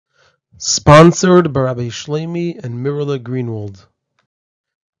Sponsored by Rabbi Shlomi and Mirala Greenwald.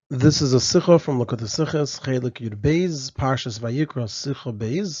 This is a Sikha from Lakuta Sichas, Chelik Yud Beis, Parshas Vayikra, Sikha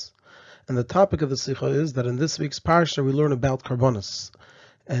Beis. And the topic of the Sikha is that in this week's Parsha we learn about Karbonos.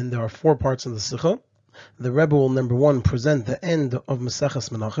 And there are 4 parts in the Sikha. The Rebbe will, number 1, present the end of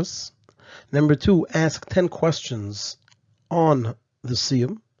Maseches Menachos. Number 2, ask 10 questions on the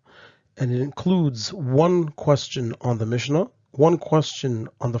Siyum. And it includes 1 question on the Mishnah, 1 question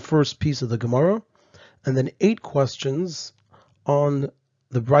on the first piece of the Gemara, and then 8 questions on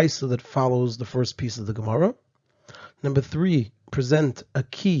the brisa that follows the first piece of the Gemara. Number 3, present a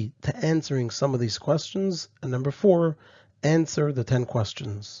key to answering some of these questions. And number 4, answer the 10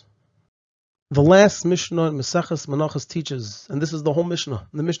 questions. The last Mishnah in Maseches Menachos teaches, and this is the whole Mishnah.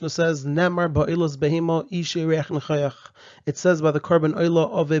 The Mishnah says, "Nemar ba'ilas behema ishe reach nechayach." It says by the carbon oila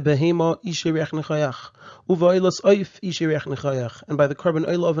of a behema ishe reach nechayach, uva'ilas oif ishe reach nechayach, and by the carbon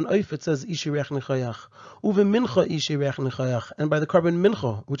oila of an oif it says ishe reach nechayach, uve mincha ishe reach nechayach, and by the carbon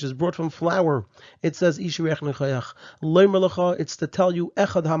mincha, which is brought from flour, it says ishe reach nechayach. Loimer lecha, it's to tell you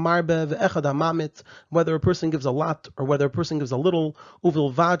echad hamarbe ve'echad hamamit, whether a person gives a lot or whether a person gives a little.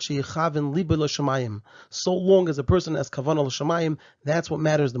 Uvilvad sheyichavin libel l'shamayim. So long as a person has kavanah l'shamayim, that's what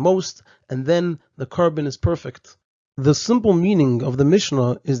matters the most, and then the carbon is perfect. The simple meaning of the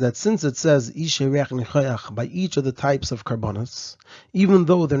Mishnah is that since it says ishe reach nechayach by each of the types of karbonos, even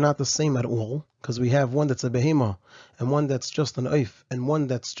though they're not the same at all, because we have one that's a behema, and one that's just an oif, and one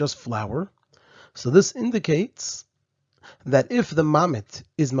that's just flour, so this indicates that if the mamit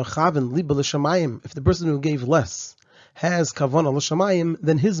is mechaven libel l'shamayim, if the person who gave less has kavanah l'shamayim,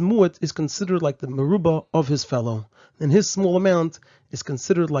 then his mu'at is considered like the meruba of his fellow, and his small amount is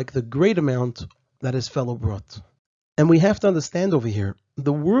considered like the great amount that his fellow brought. And we have to understand over here,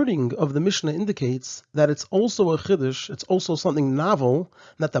 the wording of the Mishnah indicates that it's also a chiddush, it's also something novel,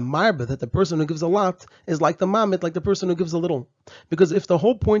 that the marba, that the person who gives a lot, is like the mamit, like the person who gives a little. Because if the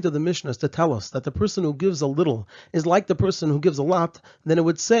whole point of the Mishnah is to tell us that the person who gives a little is like the person who gives a lot, then it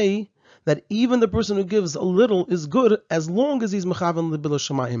would say that even the person who gives a little is good as long as he's mechavan libel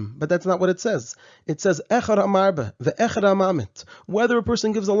shamayim. But that's not what it says. It says echad hamarba ve'echad hamamit, whether a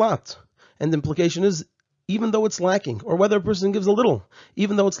person gives a lot. And the implication is, even though it's lacking, or whether a person gives a little,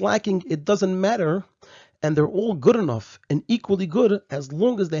 even though it's lacking, it doesn't matter, and they're all good enough and equally good as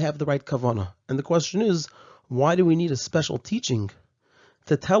long as they have the right kavanah. And the question is, why do we need a special teaching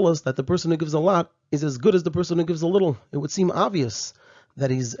to tell us that the person who gives a lot is as good as the person who gives a little? It would seem obvious that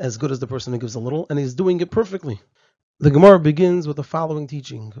he's as good as the person who gives a little, and he's doing it perfectly. The Gemara begins with the following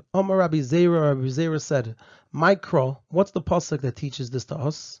teaching. Amar Rabbi Zera said, Mikra, what's the pasuk that teaches this to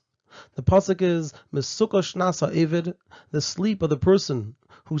us? The pasuk is Mesuka Shnasa Evid, the sleep of the person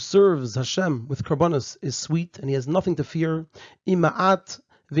who serves Hashem with karbanos is sweet and he has nothing to fear. Ima'at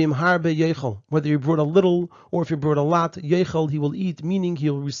v'im harbe yechel, whether you brought a little or if you brought a lot, yechel, he will eat, meaning he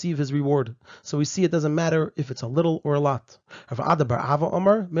will receive his reward. So we see it doesn't matter if it's a little or a lot. Rav Ada bar Ava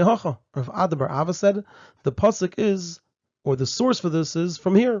Omar mehacha. Rav Ada bar Ava said, the pasuk is, or the source for this is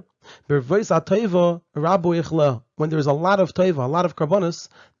from here. When there's a lot of taiva, a lot of karbanos,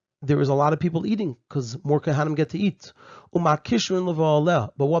 there is a lot of people eating because more kahanim get to eat.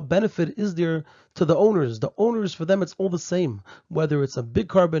 But what benefit is there to the owners? The owners, for them, it's all the same. Whether it's a big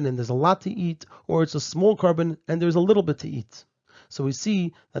carbon and there's a lot to eat, or it's a small carbon and there's a little bit to eat. So we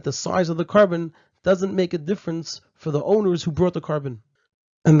see that the size of the carbon doesn't make a difference for the owners who brought the carbon.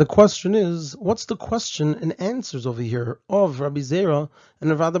 And the question is, what's the question and answers over here of Rabbi Zera and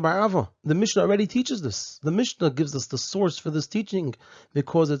Rav Ada bar Ava? The Mishnah already teaches this. The Mishnah gives us the source for this teaching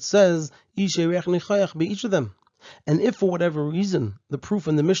because it says, Ishe reach nechayach by each of them. And if for whatever reason the proof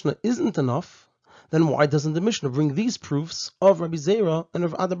in the Mishnah isn't enough, then why doesn't the Mishnah bring these proofs of Rabbi Zera and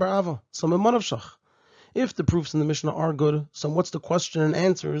Rav Ada bar Ava? So Memanavshach. If the proofs in the Mishnah are good, so what's the question and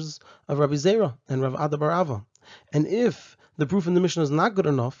answers of Rabbi Zera and Rav Ada bar Ava? And if the proof in the Mishnah is not good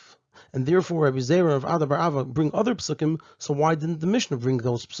enough, and therefore Rabbi Zera and Rav Ada bar Ava bring other psukim, so why didn't the Mishnah bring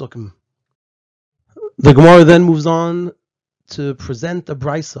those psukim? The Gemara then moves on to present a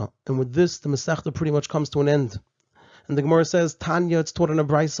brisa, and with this the Masechta pretty much comes to an end. And the Gemara says, Tanya, it's taught in a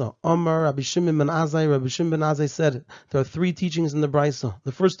brisa. Amar Rabbi Shimon ben Azai, Rabbi Shimon ben Azai said, there are 3 teachings in the brisa.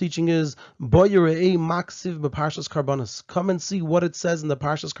 The first teaching is, Bo yirei maksiv b'parshas karbonos. Come and see what it says in the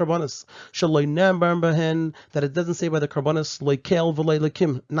parshas karbonos. Shaloi nembar behen, that it doesn't say by the karbonos, loy kel v'loy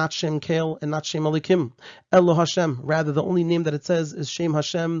lekim, not Shem kel and not Shem alikim. Elo Hashem, rather the only name that it says is Shem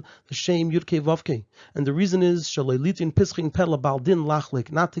Hashem, the Shem Yudke Vavke. And the reason is, Shaloi litin pischin pela baldin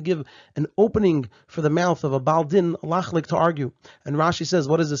lachlik, not to give an opening for the mouth of a baldin lachlik, to argue. And Rashi says,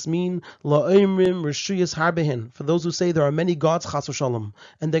 what does this mean? La'imrim reshuyas harbehin. For those who say there are many gods, chas v'shalom,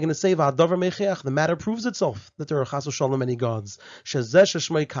 and they're going to say v'adavar mechiach. The matter proves itself that there are chas v'shalom many gods. Shezeh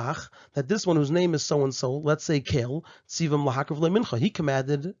sheshmei kach. That this one whose name is so and so, let's say Kel, tzivam lahakav lemincha. He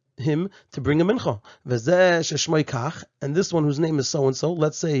commanded him to bring a mincha. V'zeh sheshmei kach. And this one whose name is so and so,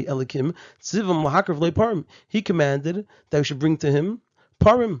 let's say Elikim, tzivam lahakav leparim. He commanded that we should bring to him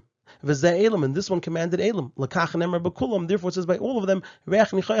parim. V'zeh Elam, and this one commanded Elam. L'kach nemer b'kulam. Therefore, it says by all of them, reach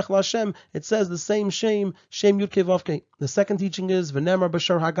nichayach l'Hashem. It says the same shame yud kei vav kei. The second teaching is v'nemer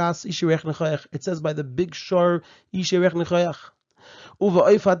b'shar hagas ishi reich nichayach. It says by the big shar ishi reich nichayach. Uva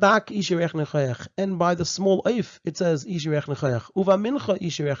oif hadak ishi reich nechayach, and by the small oif it says ishi reich nechayach. Uva mincha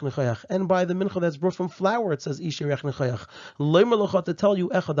ishi reich nechayach, and by the mincha that's brought from flour it says ishi reich nechayach. Leimer lecha, to tell you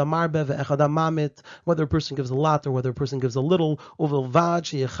echad amarbe ve'echad amamit, whether a person gives a lot or whether a person gives a little. Uva vad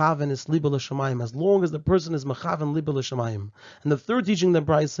sheyechaven is liba l'shamayim, as long as the person is mechaven liba l'shamayim. And the third teaching the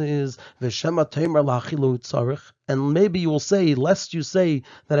Brisa is v'shema teimer la'achilu tzarich. And maybe you will say, lest you say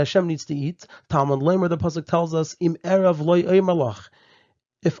that Hashem needs to eat. Talmud Leimer, the pasuk tells us, im erav loy eimerlach.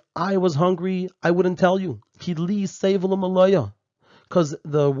 If I was hungry, I wouldn't tell you. Because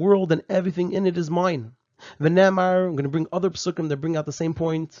the world and everything in it is mine. V'nemar, I'm going to bring other psukim that bring out the same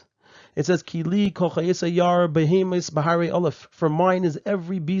point. It says, Kili kochayesayar behemis bahari olef. For mine is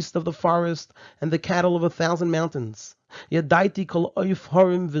every beast of the forest and the cattle of 1,000 mountains. Yadaiti kol oif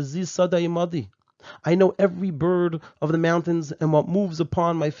harim v'ziz sadayimadi. I know every bird of the mountains, and what moves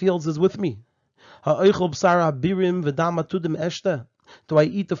upon my fields is with me. Ha'oichel b'sara birim v'dam atudim eshte. Do I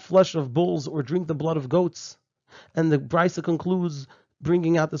eat the flesh of bulls or drink the blood of goats? And the Brisa concludes,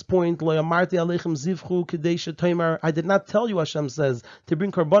 bringing out this point, I did not tell you, Hashem says, to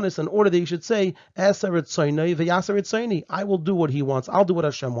bring karbanis in order that you should say, I will do what he wants, I'll do what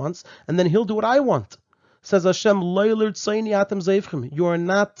Hashem wants, and then he'll do what I want. Says Hashem, you are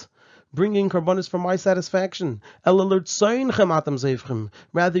not bringing karbanis for my satisfaction.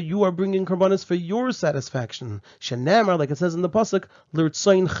 Rather, you are bringing karbanis for your satisfaction. Shenamar, like it says in the pasuk, bring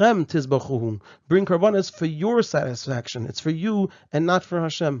karbanis for your satisfaction. It's for you and not for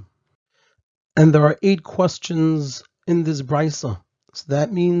Hashem. And there are 8 questions in this brisa. So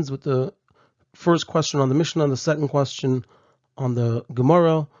that means with the first question on the Mishnah and the second question on the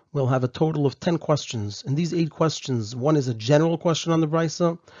Gemara, we'll have a total of 10 questions. And these 8 questions, one is a general question on the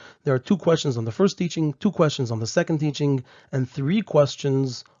Brisa. There are 2 questions on the first teaching, 2 questions on the second teaching, and 3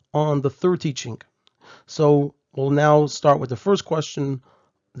 questions on the third teaching. So we'll now start with the first question,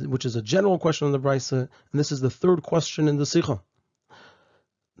 which is a general question on the Brisa, and this is the third question in the Sikha.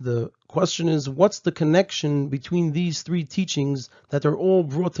 The question is, what's the connection between these 3 teachings that are all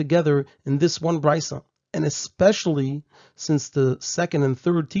brought together in this one Brisa? And especially since the second and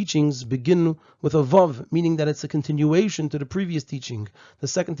third teachings begin with a vav, meaning that it's a continuation to the previous teaching. The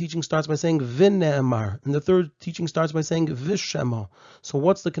second teaching starts by saying v'ne'emar, and the third teaching starts by saying v'shema. So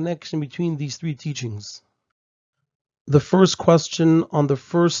what's the connection between these 3 teachings? The first question on the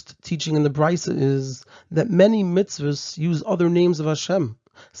first teaching in the Brisa is that many mitzvahs use other names of Hashem.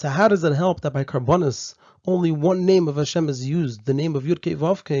 So how does it help that by karbonis only one name of Hashem is used, the name of Yud Kei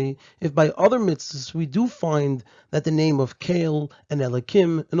Vav Kei, if by other mitzvahs we do find that the name of Kel and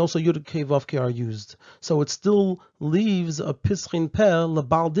Elikim and also Yud Kei Vav Kei are used? So it still leaves a Pischin Peh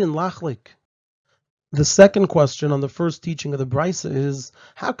Lebaldin Lachlik. The second question on the first teaching of the Brisa is,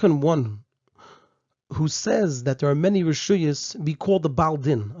 how can one who says that there are many Rishuyas be called a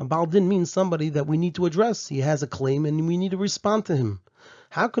Baldin? A Baldin means somebody that we need to address. He has a claim and we need to respond to him.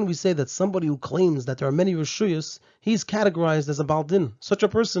 How can we say that somebody who claims that there are many Rishuyas, he's categorized as a Baldin? Such a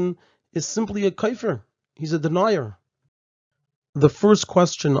person is simply a kaifer. He's a denier. The first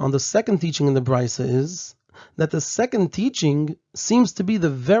question on the second teaching in the Brisa is that the second teaching seems to be the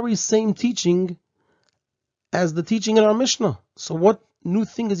very same teaching as the teaching in our Mishnah. So what new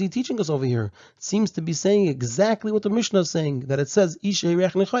thing is he teaching us over here? It seems to be saying exactly what the Mishnah is saying, that it says Ishe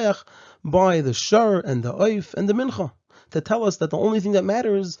Reach Nechayach by the Shar and the Oif and the Mincha, to tell us that the only thing that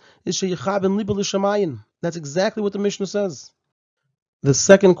matters is Sheyichab and Liba L'Shamayim. That's exactly what the Mishnah says. The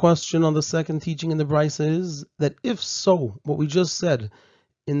second question on the second teaching in the Brisa is that if so, what we just said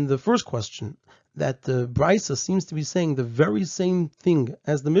in the first question, that the Brisa seems to be saying the very same thing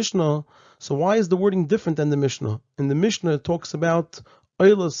as the Mishnah, so why is the wording different than the Mishnah? In the Mishnah it talks about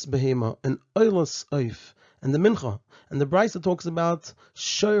Oilas Behema and Oilas Oif and the Mincha, and the Brisa talks about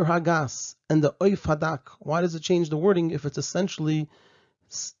Shoyer Hagas and the Oif Hadak. Why does it change the wording if it's essentially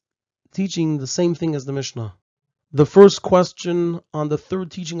teaching the same thing as the Mishnah? The first question on the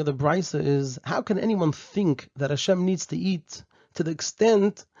third teaching of the Brisa is, how can anyone think that Hashem needs to eat to the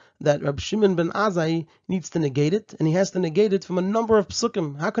extent that Rab Shimon ben Azai needs to negate it, and he has to negate it from a number of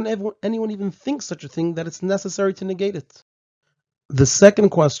psukim. How can anyone even think such a thing that it's necessary to negate it? The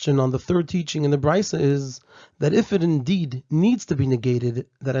second question on the third teaching in the Brisa is that if it indeed needs to be negated,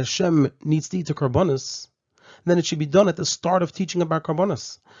 that Hashem needs to eat a karbonis, then it should be done at the start of teaching about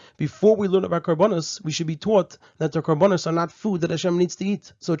karbonis. Before we learn about karbonis, we should be taught that the karbonis are not food that Hashem needs to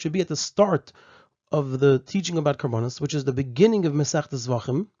eat. So it should be at the start of the teaching about karbonis, which is the beginning of Masechtas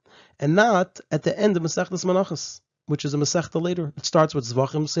Zvachim, and not at the end of Masechtas Menachos, which is a Masechta later. It starts with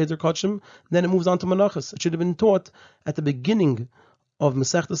Zvachim, Seder Kachim, then it moves on to Menachos. It should have been taught at the beginning of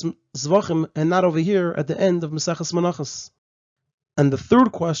Masechtas Zvachim, and not over here at the end of Masechtas Menachos. And the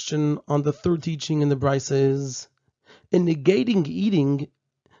third question on the third teaching in the Brisa is, in negating eating,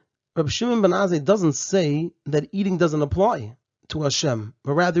 Reb Shimon ben Azai doesn't say that eating doesn't apply to Hashem,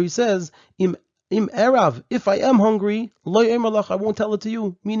 but rather he says, Im Erav, if I am hungry, lo yomer lach, I won't tell it to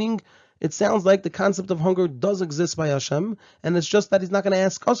you. Meaning, it sounds like the concept of hunger does exist by Hashem, and it's just that he's not going to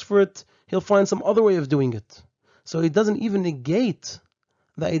ask us for it. He'll find some other way of doing it. So he doesn't even negate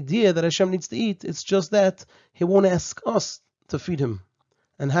the idea that Hashem needs to eat. It's just that he won't ask us to feed him.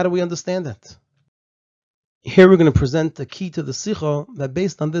 And how do we understand that? Here we're going to present the key to the Sikha that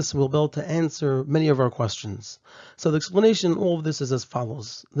based on this we'll be able to answer many of our questions. So the explanation of all of this is as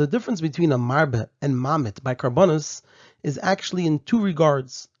follows. The difference between a marbe and mamit by karbonis is actually in two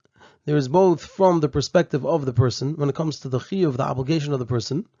regards. There is both from the perspective of the person when it comes to the chiyuv, the obligation of the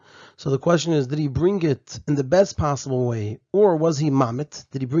person. So the question is, did he bring it in the best possible way, or was he mamit?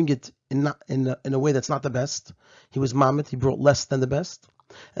 Did he bring it in a way that's not the best? He was mamit, he brought less than the best.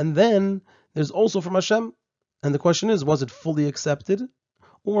 And then there's also from Hashem. And the question is, was it fully accepted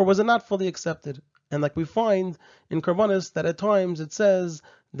or was it not fully accepted? And like we find in Karbonis that at times it says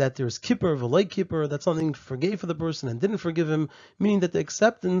that there's kippur, v'loi kippur, that something forgave for the person and didn't forgive him, meaning that the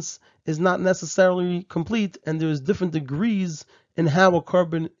acceptance is not necessarily complete and there's different degrees in how a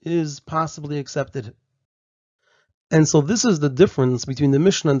carbon is possibly accepted. And so this is the difference between the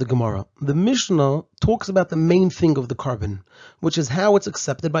Mishnah and the Gemara. The Mishnah talks about the main thing of the carbon, which is how it's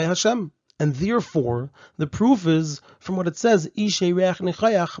accepted by Hashem. And therefore, the proof is from what it says, Ishei Reach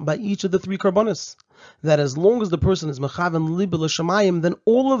Nechayach, by each of the three karbonis, that as long as the person is Mechaven Libe L'Shamayim, then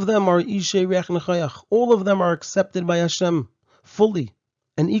all of them are Ishei Reach Nechayach. All of them are accepted by Hashem fully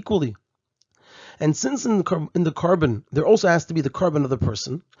and equally. And since in the carbon, there also has to be the carbon of the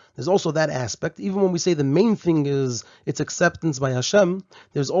person, there's also that aspect. Even when we say the main thing is its acceptance by Hashem,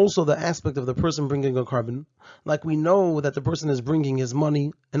 there's also the aspect of the person bringing a carbon. Like we know that the person is bringing his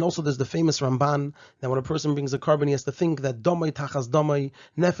money, and also there's the famous Ramban, that when a person brings a carbon, he has to think that domai tachas domai,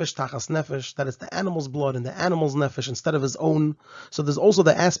 nefesh tachas nefesh, that it's the animal's blood and the animal's nefesh instead of his own. So there's also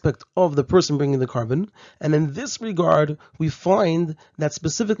the aspect of the person bringing the carbon. And in this regard, we find that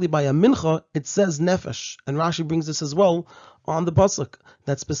specifically by a mincha, it says nefesh. And Rashi brings this as well on the pasuk,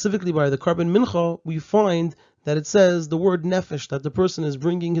 that specifically by the carbon mincha, we find that it says the word nefesh, that the person is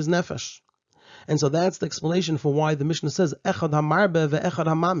bringing his nefesh. And so that's the explanation for why the Mishnah says echad hamarbe ve'echad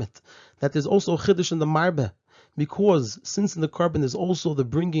hamamit, that there's also chiddush in the marbe, because since in the carbon there's also the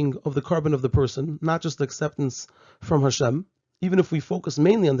bringing of the carbon of the person, not just the acceptance from Hashem. Even if we focus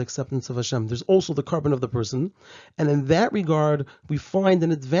mainly on the acceptance of Hashem, there's also the carbon of the person. And in that regard, we find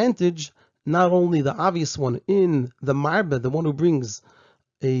an advantage, not only the obvious one in the marbe, the one who brings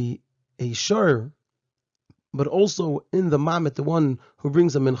a shur, but also in the mamit, the one who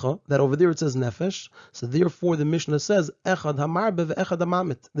brings a mincha, that over there it says nefesh. So therefore the Mishnah says echad hamarbe ve'echad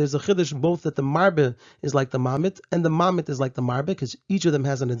hamamit. There's a chiddush both that the marbe is like the mamit and the mamit is like the marbe, because each of them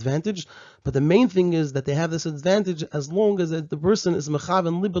has an advantage. But the main thing is that they have this advantage as long as the person is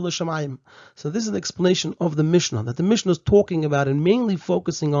mechaven libe l'shamayim. So this is the explanation of the Mishnah, that the Mishnah is talking about and mainly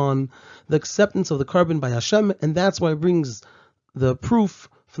focusing on the acceptance of the carbon by Hashem, and that's why it brings the proof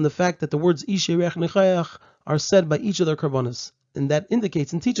from the fact that the words Ishei Reach Nechayach are said by each of their karbonis. And that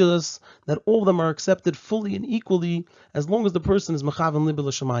indicates and teaches us that all of them are accepted fully and equally as long as the person is mechaven libe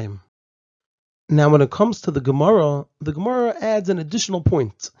l'shamayim. Now when it comes to the Gemara adds an additional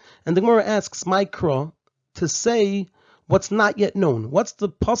point. And the Gemara asks Maikra to say what's not yet known. What's the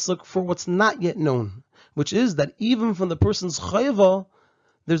pasuk for what's not yet known? Which is that even from the person's chayva,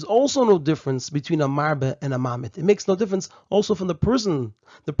 there's also no difference between a marbe and a mamit. It makes no difference also from the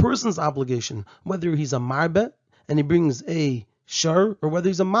person's obligation, whether he's a marbe and he brings a shar, or whether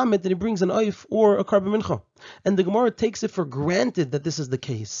he's a mamit and he brings an oif or a carbon mincha. And the Gemara takes it for granted that this is the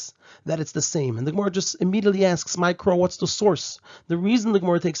case, that it's the same. And the Gemara just immediately asks, Maikra, what's the source? The reason the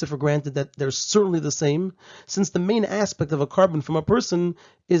Gemara takes it for granted that they're certainly the same, since the main aspect of a carbon from a person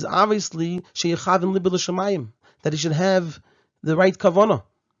is obviously sheyechaven libe l'shamayim, that he should have the right kavanah.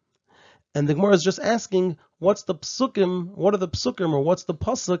 And the Gemara is just asking, what's the psukim, what are the psukim, or what's the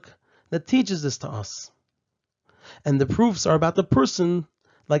pasuk that teaches this to us? And the proofs are about the person,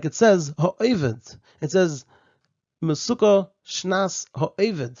 like it says, ha'ovid. It says, Mesuka shnas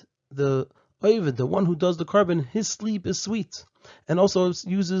ha'ovid. The ovid, the one who does the carbon, his sleep is sweet. And also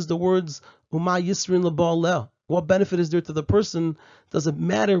uses the words, Uma yisrin lebal leh. What benefit is there to the person? Doesn't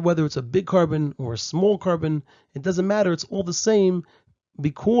matter whether it's a big carbon or a small carbon. It doesn't matter. It's all the same,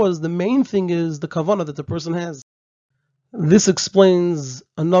 because the main thing is the kavanah that the person has. This explains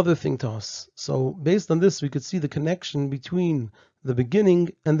another thing to us. So based on this, we could see the connection between the beginning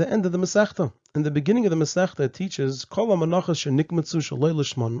and the end of the Masechta. In the beginning of the Masechta, it teaches Kol ha-menachas shenikmatzu shaloi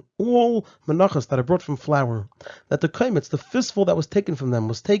lishman, all menachas that are brought from flour, that the kaimitz, the fistful that was taken from them,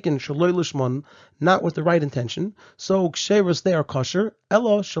 was taken shaloi lishman, not with the right intention. So ksheris, they are kosher.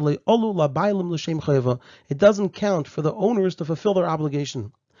 Elo shaloi olu labaylim l'shem chayva. It doesn't count for the owners to fulfill their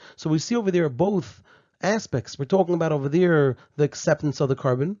obligation. So we see over there both aspects. We're talking about over there the acceptance of the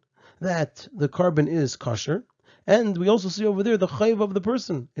carbon, that the carbon is kosher, and we also see over there the chayv of the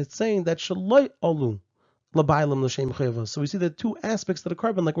person. It's saying that shaloi alu labaylam l'shem chayva. So we see the two aspects of the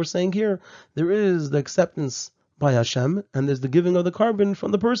carbon, like we're saying here. There is the acceptance by Hashem, and there's the giving of the carbon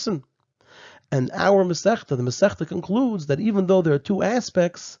from the person. And our Masechta, the Masechta concludes that even though there are two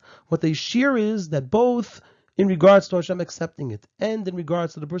aspects, what they share is that both in regards to Hashem accepting it and in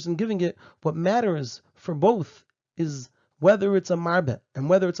regards to the person giving it, what matters for both is whether it's a marbeh and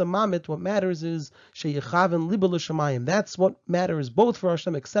whether it's a mamit. What matters is sheyichaven liba l'shamayim. That's what matters both for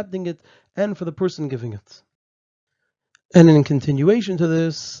Hashem accepting it and for the person giving it. And in continuation to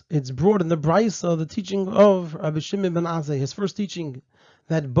this, it's brought in the Braisa, the teaching of Rabbi Shimon ben Azai, his first teaching,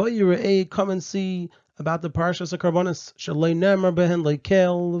 that Bayirei, come and see about the Parshas HaKarbonis, Shalei Nemar behen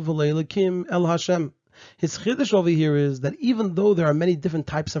leikel v'lei lekim el Hashem. His chiddush over here is that even though there are many different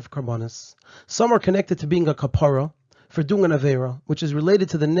types of karbonis, some are connected to being a kapara, for doing an avera, which is related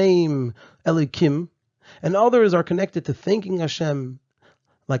to the name Elikim, and others are connected to thanking Hashem,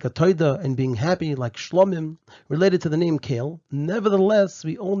 like a toida, and being happy, like shlomim, related to the name Kel. Nevertheless,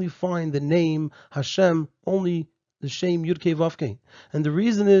 we only find the name Hashem, only the Shem Yud-Kei Vav-Kei. And the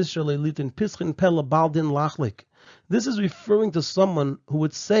reason is, Shalei litin pischin pela baldin lachlik. This is referring to someone who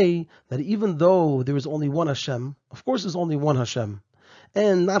would say that even though there is only one Hashem, of course there's only one Hashem,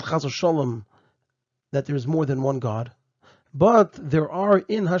 and not chas v'sholom that there is more than one God, but there are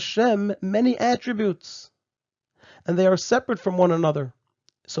in Hashem many attributes, and they are separate from one another.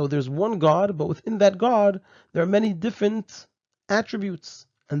 So there's one God, but within that God there are many different attributes,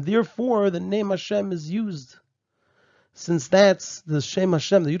 and therefore the name Hashem is used. Since that's the Shem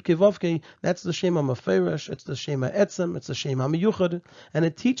Hashem, the Yud-Kei Vav-Kei, that's the Shem HaMeferesh, it's the Shem HaEtzem, it's the Shem HaMiyuchad, and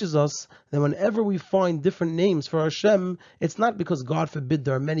it teaches us that whenever we find different names for Hashem, it's not because, God forbid,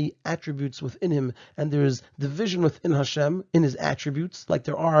 there are many attributes within Him, and there is division within Hashem, in His attributes, like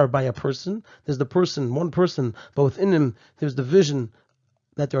there are by a person. There's the person, one person, but within Him there's division,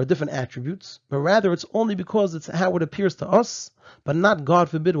 that there are different attributes, but rather it's only because it's how it appears to us, but not, God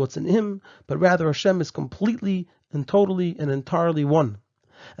forbid, what's in Him, but rather Hashem is completely and totally and entirely one.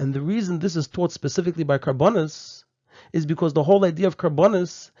 And the reason this is taught specifically by Karbonis is because the whole idea of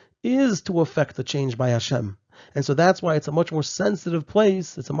Karbonis is to affect the change by Hashem. And so that's why it's a much more sensitive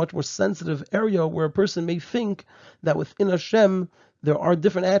place, it's a much more sensitive area where a person may think that within Hashem there are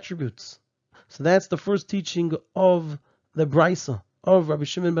different attributes. So that's the first teaching of the Braisa of Rabbi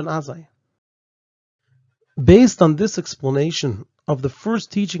Shimon ben Azai. Based on this explanation of the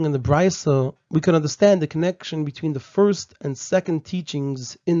first teaching in the Braisa, we can understand the connection between the first and second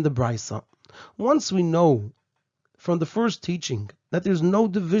teachings in the Braisa. Once we know from the first teaching that there's no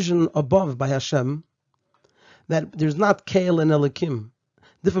division above by Hashem, that there's not Kel and Elikim,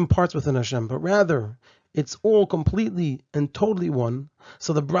 different parts within Hashem, but rather it's all completely and totally one.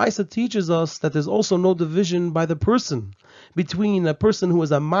 So the Braisa teaches us that there's also no division by the person, between a person who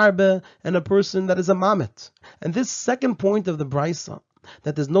is a marbe and a person that is a mamet. And this second point of the Braisa,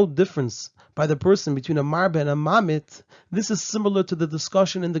 that there's no difference by the person between a marbe and a mamet, this is similar to the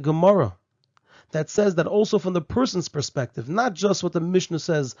discussion in the Gemara, that says that also from the person's perspective, not just what the Mishnah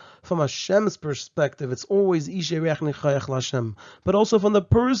says from Hashem's perspective, it's always Ishe Reach Nechayach L'Hashem, but also from the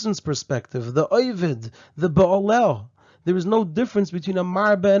person's perspective, the Ovid, the Ba'olel. There is no difference between a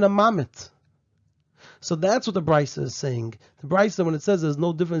Marbe and a Mamit. So that's what the Braisa is saying. The Braisa, when it says there's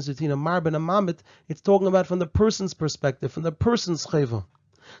no difference between a Marbe and a Mamit, it's talking about from the person's perspective, from the person's chayva.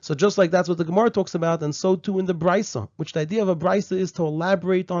 So just like that's what the Gemara talks about, and so too in the Braisa, which the idea of a Braisa is to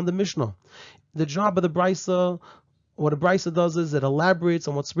elaborate on the Mishnah. The job of the Braisa, what a Braisa does is it elaborates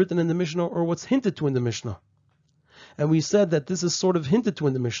on what's written in the Mishnah or what's hinted to in the Mishnah. And we said that this is sort of hinted to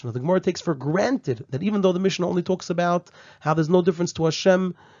in the Mishnah. The Gemara takes for granted that even though the Mishnah only talks about how there's no difference to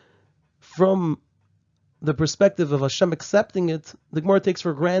Hashem from the perspective of Hashem accepting it, the Gemara takes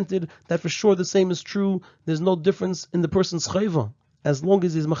for granted that for sure the same is true. There's no difference in the person's chayva, as long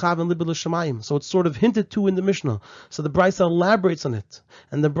as he's machavan libel l'shamayim. So it's sort of hinted to in the Mishnah. So the Brisa elaborates on it.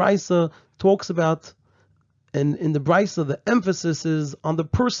 And the Brisa talks about, and in the Brisa, the emphasis is on the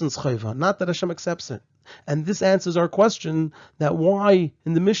person's chayva, not that Hashem accepts it. And this answers our question that why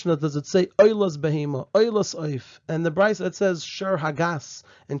in the Mishnah does it say Oylas behema, Oylas oif, and the Brisa it says Sher Hagas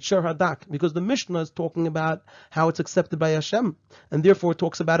and Sher Hadak, because the Mishnah is talking about how it's accepted by Hashem, and therefore it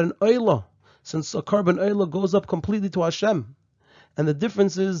talks about an Oyla, since a carbon Oyla goes up completely to Hashem. And the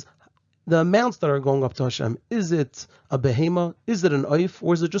difference is the amounts that are going up to Hashem. Is it a behema? Is it an oif?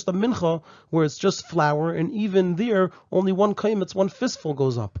 Or is it just a mincha where it's just flour, and even there only one kaimetz, one fistful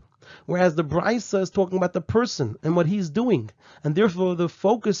goes up? Whereas the Brisa is talking about the person and what he's doing, and therefore the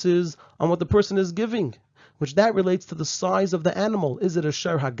focus is on what the person is giving, which that relates to the size of the animal. Is it a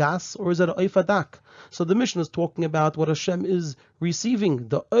sher hagas or is it a oifadak? So the Mishnah is talking about what Hashem is receiving,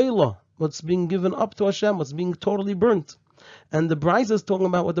 the oila, what's being given up to Hashem, what's being totally burnt. And the Brisa is talking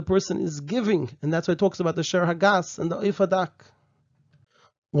about what the person is giving, and that's why it talks about the sher hagas and the oifadak.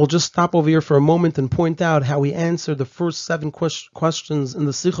 We'll just stop over here for a moment and point out how we answered the first 7 questions in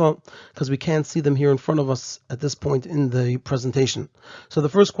the Sikha, because we can't see them here in front of us at this point in the presentation. So the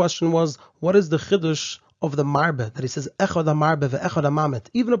first question was, what is the Chiddush of the Marbe, that he says, Echad HaMarbe ve'Echad HaMamet?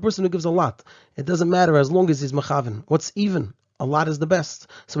 Even a person who gives a lot, it doesn't matter as long as he's Mechaven. What's even? A lot is the best.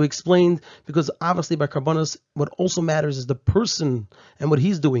 So we explained, because obviously by Karbanos, what also matters is the person and what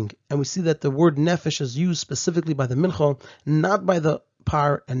he's doing. And we see that the word Nefesh is used specifically by the Mincha, not by the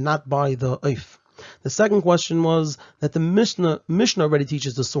par and not by the oif. The second question was that the Mishnah already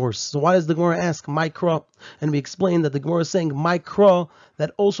teaches the source. So why does the Gemara ask Maikra? And we explained that the Gemara is saying Maikra,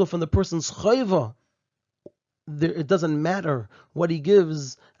 that also from the person's chayva, it doesn't matter what he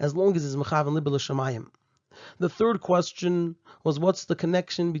gives as long as he's mechavan libel l'shamayim. The third question was, what's the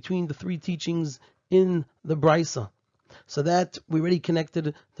connection between the 3 teachings in the Brisa? So that we already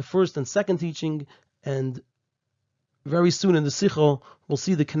connected the first and second teaching, and very soon in the Sikha, we'll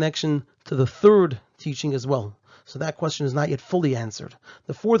see the connection to the third teaching as well. So that question is not yet fully answered.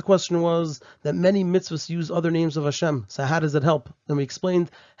 The fourth question was that many mitzvahs use other names of Hashem. So how does it help? Then we explained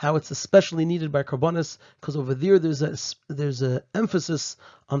how it's especially needed by Karbanis, because over there there's a emphasis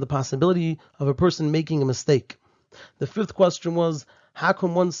on the possibility of a person making a mistake. The fifth question was, how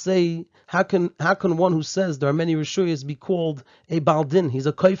can one who says there are many Rishuyas be called a Baldin? He's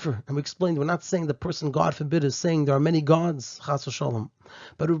a Kaifer. And we explained, we're not saying the person, God forbid, is saying there are many gods, Chas v'Shalom,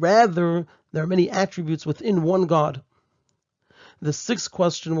 but rather there are many attributes within one God. The sixth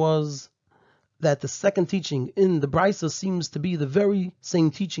question was that the second teaching in the Brisa seems to be the very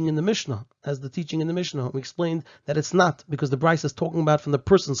same teaching in the Mishnah as the teaching in the Mishnah. We explained that it's not, because the Brisa is talking about from the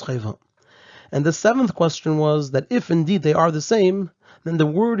person's chayva. And the seventh question was that if indeed they are the same, then the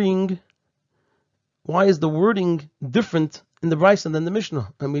wording, why is the wording different in the Brisa than the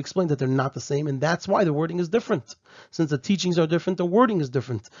Mishnah? And we explained that they're not the same, and that's why the wording is different. Since the teachings are different, the wording is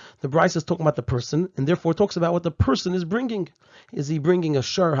different. The Brisa is talking about the person, and therefore talks about what the person is bringing. Is he bringing a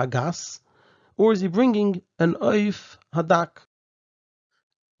Shar Hagas, or is he bringing an Oif Hadak?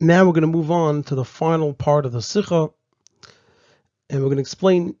 Now we're going to move on to the final part of the Sikha, and we're going to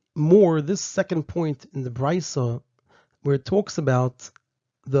explain more this second point in the Brisa, where it talks about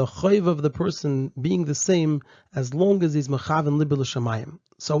the chayv of the person being the same as long as he's mechaven libel l'shamayim.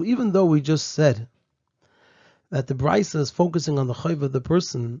 So even though we just said that the Brisa is focusing on the chayv of the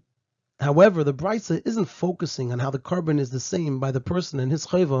person, however, the Brisa isn't focusing on how the carbon is the same by the person and his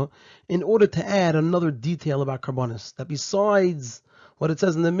chayva in order to add another detail about karbanis, that besides what it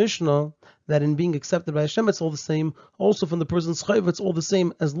says in the Mishnah, that in being accepted by Hashem it's all the same, also from the person's chayv it's all the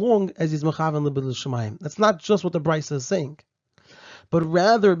same as long as he's mechaven libel l'shamayim. That's not just what the Brisa is saying, but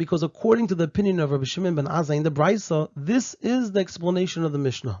rather because according to the opinion of Rabbi Shimon ben Azai in the Brisa, this is the explanation of the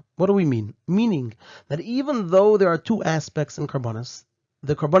Mishnah. What do we mean? Meaning that even though there are 2 aspects in karbanis,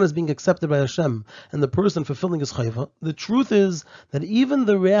 the karbanis being accepted by Hashem and the person fulfilling his chayva, the truth is that even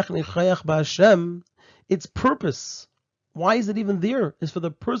the reach nechayach b'Hashem, its purpose, why is it even there, is for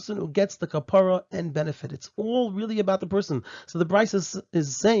the person who gets the kapara and benefit. It's all really about the person. So the Brisa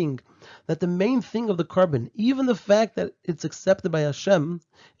is saying that the main thing of the carbon, even the fact that it's accepted by Hashem,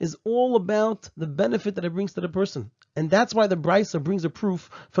 is all about the benefit that it brings to the person. And that's why the Brisa brings a proof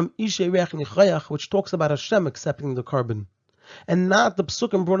from Ishay Reach Nechayach, which talks about Hashem accepting the carbon. and not the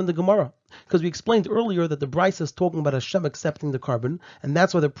psukim brought in the Gemara. Because we explained earlier that the Brisa is talking about Hashem accepting the carbon, and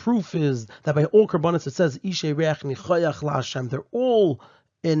that's why the proof is that by all karbanos it says Ishe Reach Nichayach La Hashem. They're all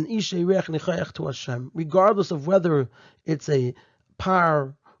in Ishe Reach Nichayach to Hashem, regardless of whether it's a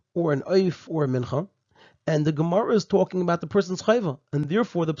par or an oif or a mincha. And the Gemara is talking about the person's chayva, and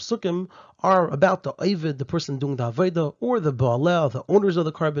therefore the psukim are about the ovid, the person doing the aveda, or the baaleh, the owners of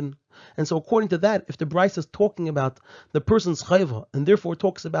the carbon. And so according to that, if the Bryce is talking about the person's chayva, and therefore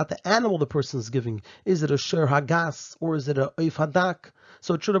talks about the animal the person is giving, is it a sher hagas, or is it a oif hadak?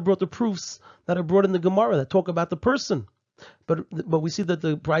 So it should have brought the proofs that are brought in the Gemara that talk about the person. But we see that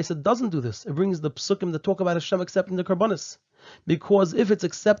the Bryce doesn't do this. It brings the psukim that talk about Hashem accepting the karbanis. Because if it's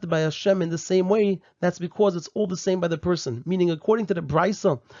accepted by Hashem in the same way, that's because it's all the same by the person. Meaning, according to the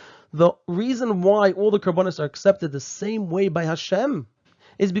Brisa, the reason why all the karbanos are accepted the same way by Hashem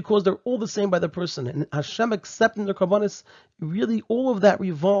is because they're all the same by the person. And Hashem accepting the karbanos, really all of that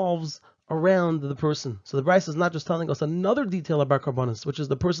revolves around the person. So the Brisa is not just telling us another detail about karbanos, which is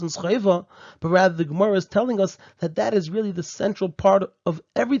the person's chayva, but rather the Gemara is telling us that that is really the central part of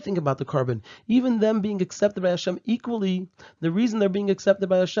everything about the carbon. Even them being accepted by Hashem equally, the reason they're being accepted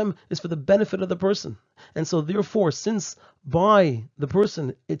by Hashem is for the benefit of the person. And so therefore, since by the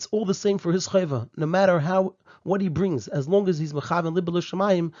person, it's all the same for his chayva, no matter what he brings, as long as he's mechaven libel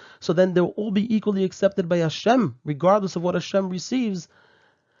shamayim, so then they'll all be equally accepted by Hashem, regardless of what Hashem receives.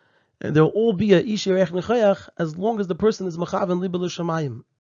 And they'll all be a Ishe Reach Nichayach as long as the person is Mechaven Libel Shamayim.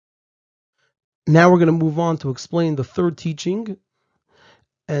 Now we're going to move on to explain the third teaching.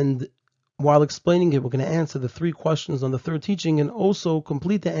 And while explaining it, we're going to answer the 3 questions on the third teaching and also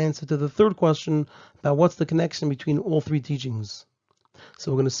complete the answer to the third question about what's the connection between all 3 teachings.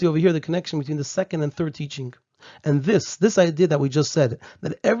 So we're going to see over here the connection between the second and third teaching. And this idea that we just said,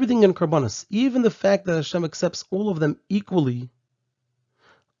 that everything in Karbanos, even the fact that Hashem accepts all of them equally,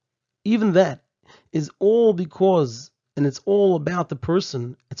 even that is all because, and it's all about the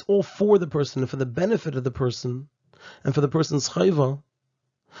person, it's all for the person and for the benefit of the person and for the person's chayva.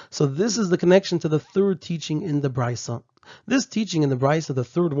 So this is the connection to the third teaching in the Brisa. This teaching in the Brisa, the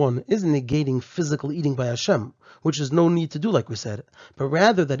third one, isn't negating physical eating by Hashem, which is no need to do like we said, but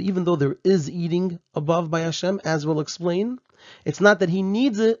rather that even though there is eating above by Hashem, as we'll explain, it's not that he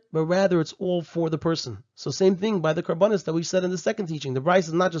needs it, but rather it's all for the person. So same thing by the karbanis that we said in the second teaching. The Brisa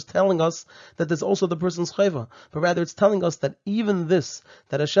is not just telling us that there's also the person's chayva, but rather it's telling us that even this,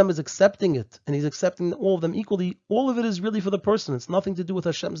 that Hashem is accepting it, and he's accepting all of them equally, all of it is really for the person. It's nothing to do with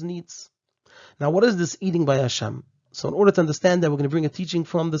Hashem's needs. Now what is this eating by Hashem? So in order to understand that, we're going to bring a teaching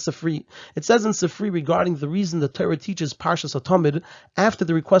from the Sifri. It says in Sifri regarding the reason the Torah teaches Parshas HaTamid after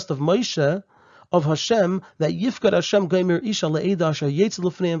the request of Moshe, of Hashem, that Yifkad Hashem Geimer Isha Le'eda Asher Yetz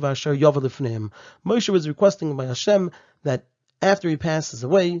Lefneim V'Asher Yava Lefneim. Moshe was requesting by Hashem that after he passes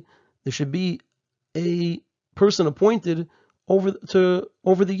away, there should be a person appointed over the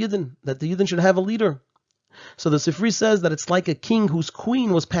Yidden, that the Yidden should have a leader. So the Sifri says that it's like a king whose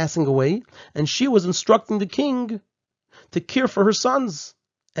queen was passing away, and she was instructing the king to care for her sons.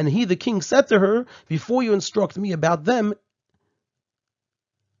 And he, the king, said to her, before you instruct me about them,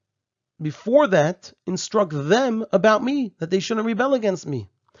 before that, instruct them about me, that they shouldn't rebel against me.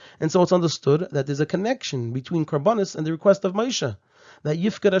 And so it's understood that there's a connection between Karbanis and the request of Moshe, that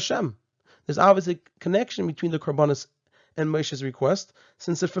Yifkad Hashem. There's obviously a connection between the Karbanis and Moshe's request,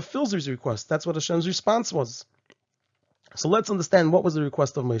 since it fulfills his request. That's what Hashem's response was. So let's understand what was the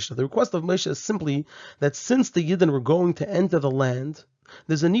request of Moshe. The request of Moshe is simply that since the Yidden were going to enter the land,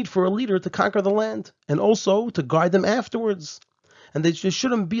 there's a need for a leader to conquer the land, and also to guide them afterwards. And they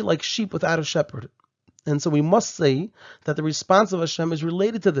shouldn't be like sheep without a shepherd. And so we must say that the response of Hashem is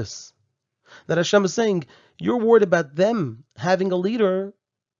related to this. That Hashem is saying, you're worried about them having a leader.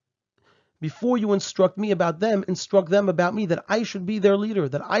 Before you instruct me about them, instruct them about me, that I should be their leader,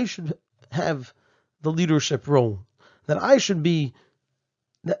 that I should have the leadership role, that I should be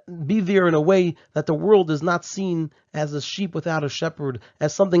there in a way that the world is not seen as a sheep without a shepherd,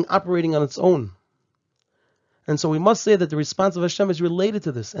 as something operating on its own. And so we must say that the response of Hashem is related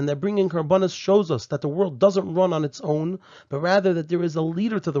to this, and that bringing Karbanos shows us that the world doesn't run on its own, but rather that there is a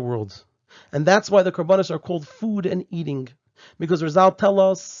leader to the world. And that's why the Karbanos are called food and eating. Because Rizal tell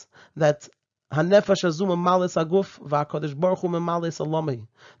us that Hanefesh azu memales aguf v'HaKadosh Baruch Hu memales alamei.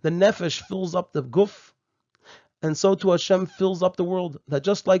 The nefesh fills up the guf, and so too Hashem fills up the world. That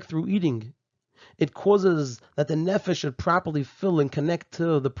just like through eating, it causes that the nefesh should properly fill and connect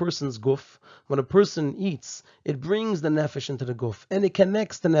to the person's guf. When a person eats, it brings the nefesh into the guf, and it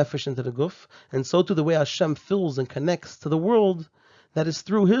connects the nefesh into the guf. And so too the way Hashem fills and connects to the world, that is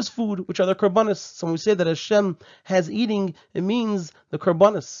through his food, which are the karbanis. So when we say that Hashem has eating, it means the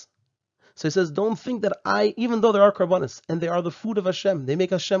karbanis. So he says, don't think that even though there are karbanis, and they are the food of Hashem, they make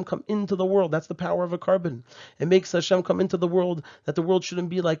Hashem come into the world. That's the power of a carbon. It makes Hashem come into the world, that the world shouldn't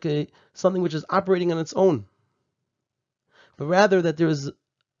be like something which is operating on its own. But rather that there is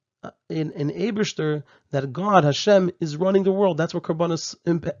in Eibishter, that God, Hashem, is running the world. That's what karbanis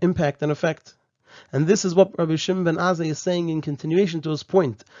impact and affect. And this is what Rabbi Shimon ben Azai is saying in continuation to his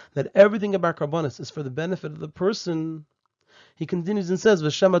point, that everything about karbanis is for the benefit of the person. He continues and says,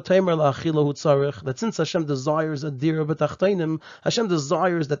 that since Hashem desires a dira b'tachtainim, Hashem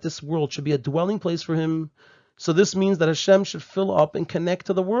desires that this world should be a dwelling place for him. So this means that Hashem should fill up and connect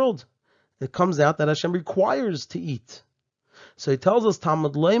to the world. It comes out that Hashem requires to eat. So he tells us,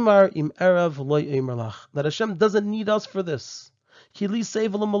 Talmud Leimar im Erev loy lach, that Hashem doesn't need us for this.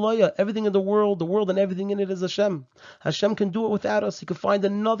 Everything in the world and everything in it is Hashem. Hashem can do it without us. He can find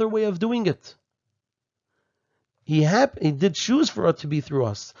another way of doing it. He did choose for it to be through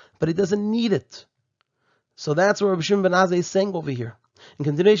us, but he doesn't need it. So that's what Rabbi Shimon ben Azai is saying over here. In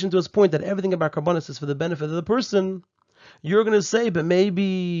continuation to his point that everything about karbanis is for the benefit of the person, you're going to say, but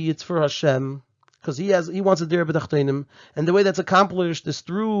maybe it's for Hashem, because he wants a dira b'tachtainim, and the way that's accomplished is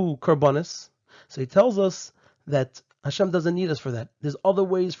through karbanis. So he tells us that Hashem doesn't need us for that. There's other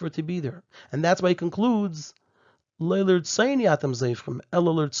ways for it to be there. And that's why he concludes, that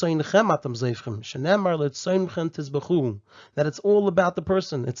it's all about the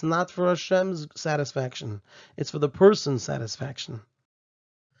person. It's not for Hashem's satisfaction. It's for the person's satisfaction.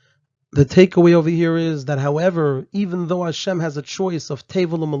 The takeaway over here is that, however, even though Hashem has a choice of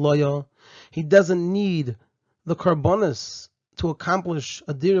tevel u'malaya, he doesn't need the karbonis to accomplish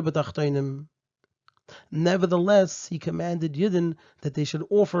a dira b'tachtainim. Nevertheless, he commanded Yidden that they should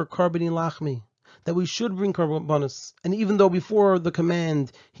offer karbani lachmi, that we should bring karbonis. And even though before the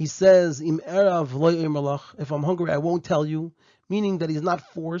command he says, Im erav lo malach, if I'm hungry I won't tell you, meaning that he's not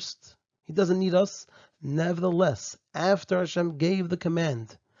forced, he doesn't need us. Nevertheless, after Hashem gave the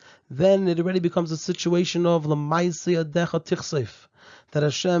command, then it already becomes a situation of l'maisei adecha tichseif, that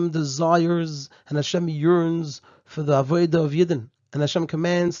Hashem desires and Hashem yearns for the avodah of Yidden, and Hashem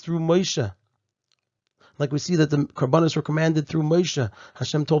commands through Moshe. Like we see that the karbanis were commanded through Moshe.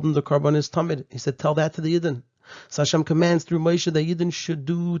 Hashem told him the karbanis tamid. He said, tell that to the Yidden. So Hashem commands through Moshe that Yidden should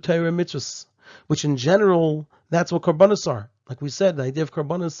do Torah mitzvahs, which in general, that's what karbanis are. Like we said, the idea of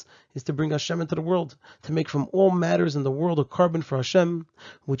karbanis is to bring Hashem into the world, to make from all matters in the world a carbon for Hashem,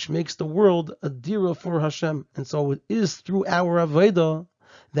 which makes the world a dira for Hashem. And so it is through our avodah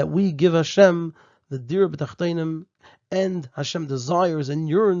that we give Hashem the dira b'tachtainim, and Hashem desires and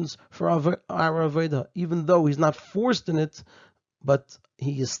yearns for our avodah, even though he's not forced in it, but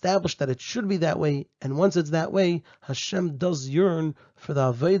he established that it should be that way. And once it's that way, Hashem does yearn for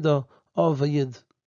the avodah of a Yid.